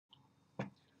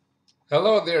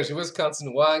Hello there, it's your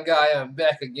Wisconsin wine guy. I'm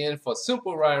back again for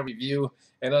Simple Wine Review.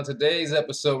 And on today's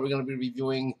episode, we're going to be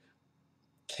reviewing.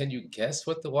 Can you guess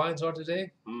what the wines are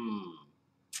today?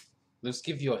 Let's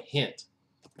give you a hint.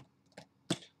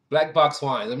 Black box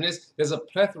wines. I mean, there's a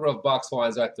plethora of box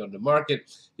wines out there on the market,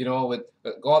 with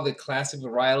all the classic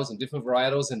varietals and different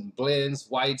varietals and blends,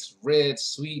 whites, reds,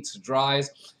 sweets, dries,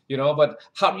 but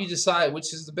how do you decide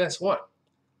which is the best one?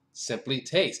 Simply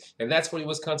taste, and that's where the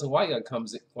Wisconsin wine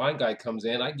guy comes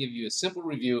in. I give you a simple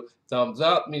review, thumbs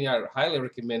up, meaning I highly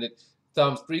recommend it.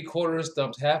 Thumbs three quarters,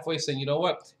 thumbs halfway, saying you know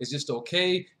what, it's just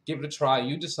okay. Give it a try.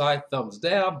 You decide. Thumbs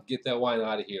down. Get that wine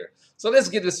out of here. So let's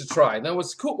give this a try. Now,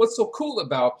 what's cool? What's so cool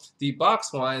about the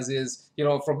box wines is,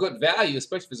 for good value,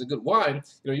 especially if it's a good wine,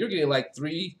 you're getting like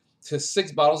 3 to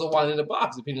 6 bottles of wine in the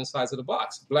box, depending on the size of the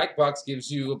box. Black box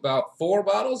gives you about 4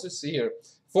 bottles. Let's see here,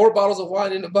 4 bottles of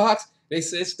wine in the box. They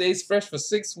say it stays fresh for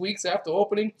 6 weeks after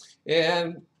opening,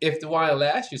 and if the wine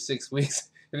lasts you 6 weeks,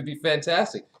 it'll be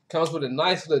fantastic. Comes with a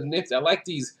nice little nifty. I like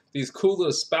these cool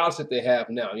little spouts that they have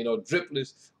now.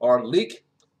 Dripless or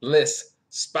leakless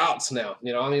spouts now.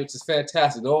 Which is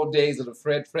fantastic. The old days of the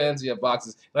Fred Franzia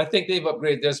boxes, and I think they've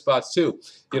upgraded their spouts too.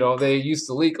 They used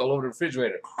to leak all over the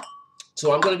refrigerator.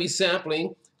 So I'm going to be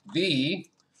sampling the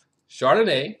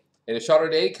Chardonnay, and the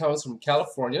Chardonnay comes from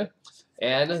California,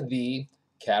 and the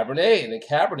Cabernet. And the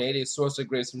Cabernet, they source their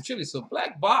grapes from Chile. So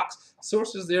Black Box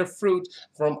sources their fruit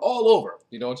from all over,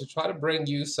 to try to bring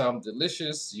you some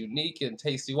delicious, unique, and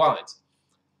tasty wines.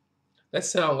 That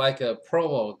sounded like a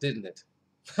promo, didn't it?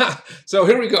 So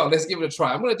here we go. Let's give it a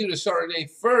try. I'm going to do the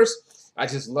Chardonnay first. I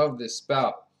just love this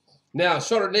spout. Now,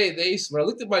 Chardonnay, when I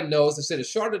looked at my nose, they said the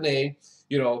Chardonnay,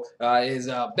 is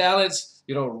balanced,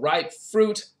 ripe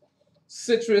fruit,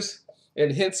 citrus,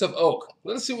 and hints of oak.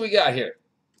 Let's see what we got here.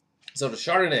 So the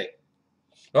Chardonnay.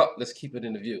 Oh, let's keep it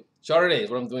in the view. Chardonnay is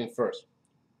what I'm doing first.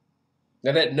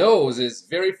 Now that nose is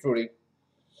very fruity,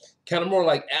 kind of more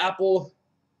like apple,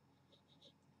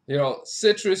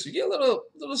 citrus. You get a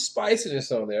little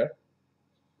spiciness on there.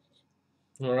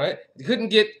 All right. You couldn't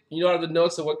get out of the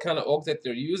notes of what kind of oak that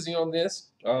they're using on this,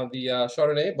 the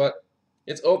Chardonnay, but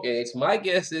it's oak aged. My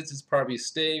guess is it's probably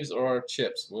staves or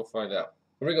chips. We'll find out.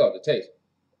 Here we go. The taste.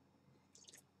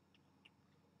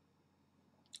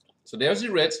 So there's the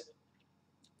rinse.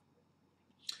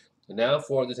 So now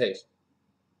for the taste.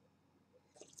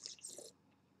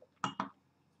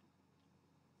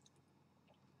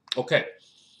 Okay,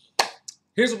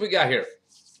 here's what we got here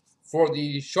for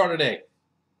the Chardonnay.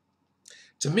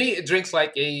 To me, it drinks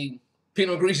like a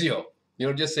Pinot Grigio.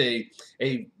 Just a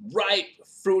ripe,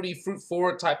 fruity,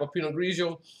 fruit-forward type of Pinot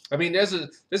Grigio. I mean, there's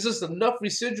just enough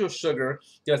residual sugar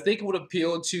that I think it would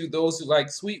appeal to those who like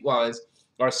sweet wines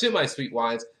or semi-sweet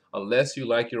wines, unless you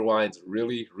like your wines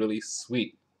really, really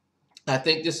sweet. I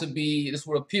think this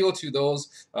would appeal to those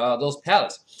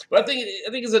palates. But I think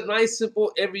it's a nice,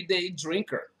 simple, everyday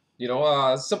drinker.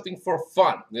 Something for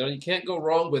fun. You can't go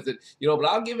wrong with it. But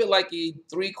I'll give it like a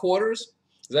 3/4. Is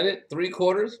that it?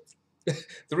 3/4?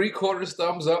 3/4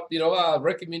 thumbs up. I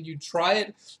recommend you try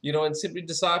it, and simply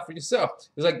decide for yourself.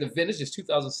 It's like the vintage is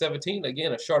 2017.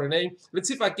 Again, a Chardonnay. Let's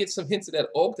see if I get some hints of that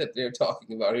oak that they're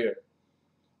talking about here.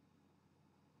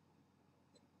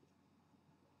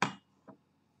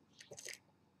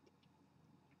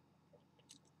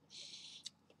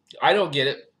 I don't get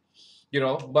it,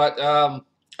 but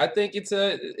I think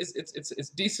it's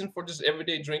decent for just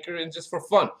everyday drinker and just for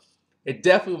fun. It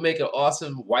definitely will make an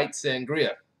awesome white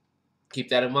sangria. Keep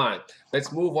that in mind.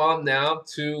 Let's move on now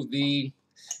to the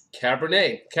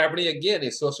Cabernet. Cabernet, again,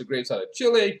 they source the grapes out of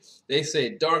Chile. They say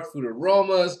dark fruit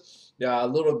aromas, a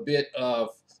little bit of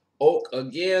oak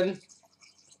again.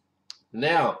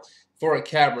 Now, for a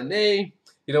Cabernet,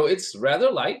 it's rather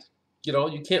light.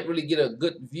 You can't really get a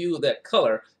good view of that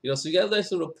color. So you got a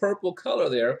nice little purple color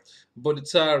there, but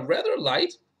it's rather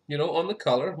light, on the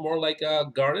color, more like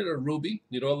garnet or ruby,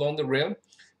 along the rim.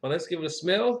 Well, let's give it a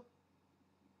smell.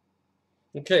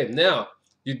 Okay, now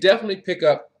you definitely pick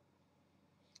up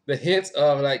the hints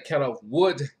of like kind of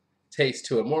wood taste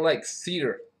to it, more like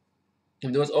cedar.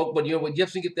 Even though it's oak, but you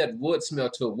definitely get that wood smell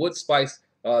to it, wood spice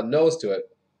nose to it.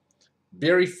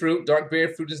 Berry fruit, dark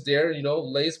berry fruit is there,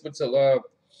 laced with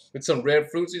some red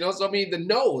fruits, So, I mean, the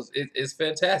nose is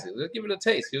fantastic. Let's give it a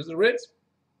taste. Here's the rinse.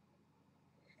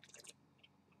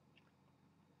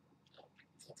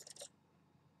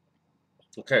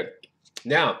 Okay.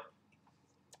 Now,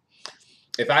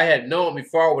 if I had known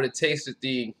before, I would have tasted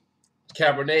the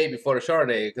Cabernet before the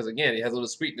Chardonnay, because, again, it has a little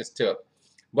sweetness to it.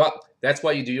 But that's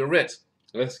why you do your rinse.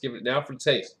 Let's give it now for the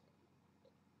taste.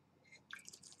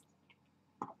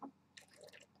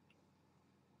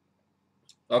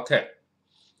 Okay.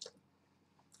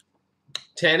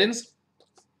 tannins,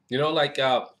 you know, like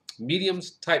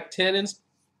mediums type tannins,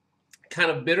 kind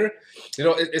of bitter. You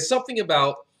know, it's something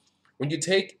about when you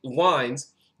take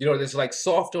wines, you know, that's like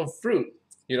soft on fruit,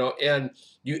 you know, and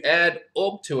you add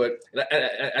oak to it, and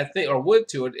I think, or wood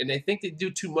to it, and I think they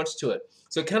do too much to it.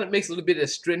 So it kind of makes it a little bit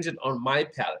astringent on my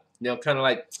palate, you know, kind of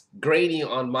like grainy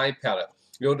on my palate.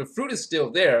 You know, the fruit is still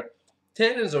there,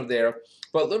 tannins are there,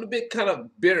 but a little bit kind of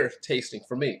bitter tasting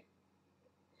for me.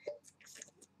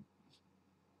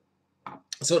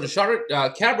 So the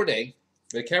Cabernet,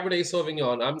 the Cabernet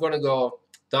Sauvignon, I'm going to go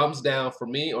thumbs down for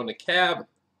me on the Cab.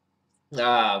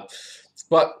 Uh,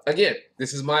 but again,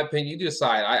 this is my opinion. You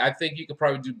decide. I think you could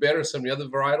probably do better some of the other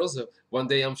varietals. One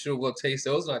day I'm sure we'll taste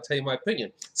those, and I'll tell you my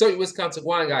opinion. So your Wisconsin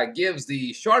Wine Guy gives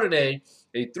the Chardonnay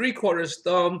a 3/4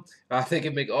 thumb. I think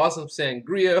it make awesome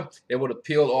sangria. It would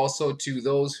appeal also to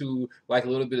those who like a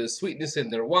little bit of sweetness in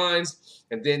their wines.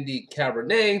 And then the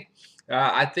Cabernet,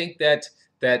 I think that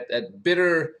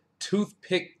bitter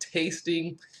toothpick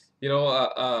tasting, you know,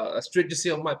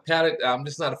 astringency on my palate, I'm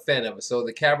just not a fan of it. So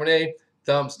the Cabernet,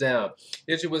 thumbs down.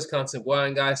 It's your Wisconsin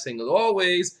Wine Guy saying, as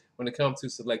always, when it comes to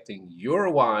selecting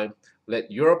your wine, let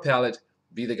your palate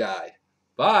be the guide.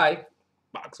 Bye.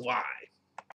 Box Wine.